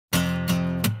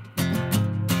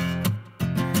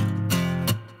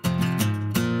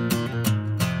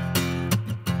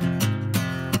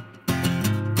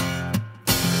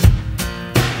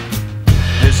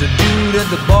at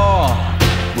the bar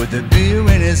with a beer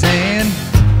in his hand,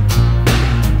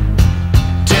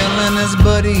 telling his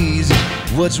buddies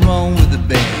what's wrong with the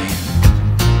band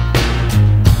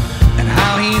and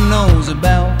how he knows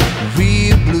about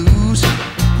real blues,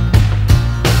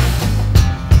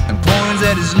 and points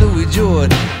at his Louis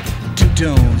Jordan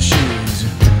two-tone shoes.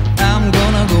 I'm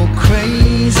gonna go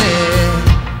crazy,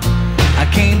 I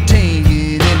can't take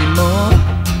it anymore,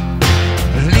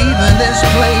 leaving this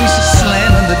place,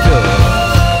 slamming the door.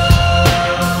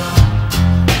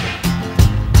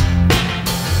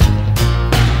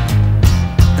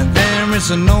 And there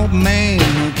is an old man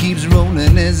who keeps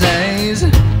rolling his eyes.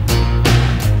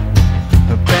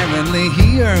 Apparently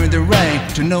he earned the right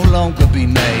to no longer be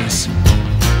nice.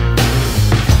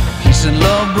 He's in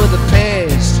love with the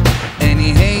past and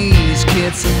he hates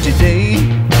kids of today.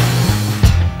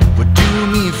 But do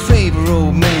me a favor,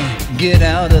 old man, get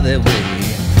out of their way.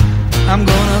 I'm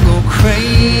gonna go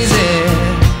crazy,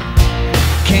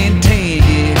 can't take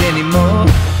it anymore,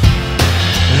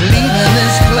 leaving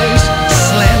this place,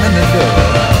 slamming the door.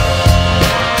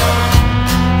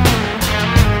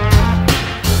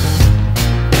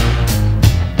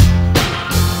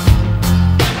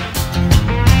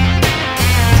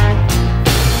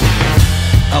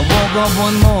 I woke up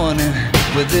one morning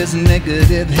with this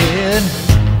negative head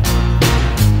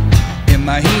in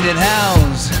my heated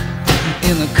house,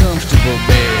 in a comfortable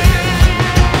bed,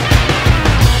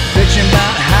 bitching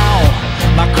about how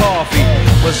my coffee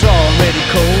was already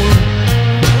cold,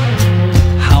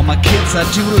 how my kids are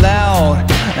too loud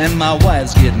and my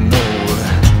wife's getting old.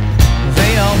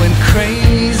 They all went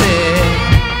crazy,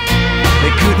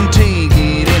 they couldn't take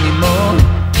it anymore,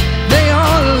 they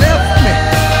all left me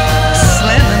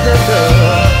slamming the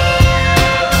door.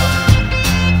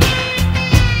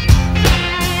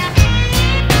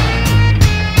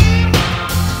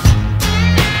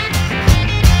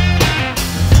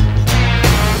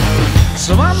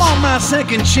 So I'm on my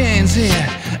second chance here,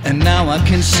 and now I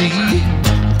can see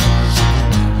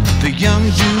the young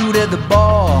dude at the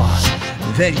bar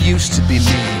that used to be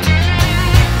me.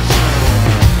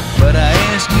 But I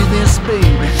ask you this,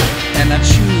 baby, and I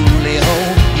truly hope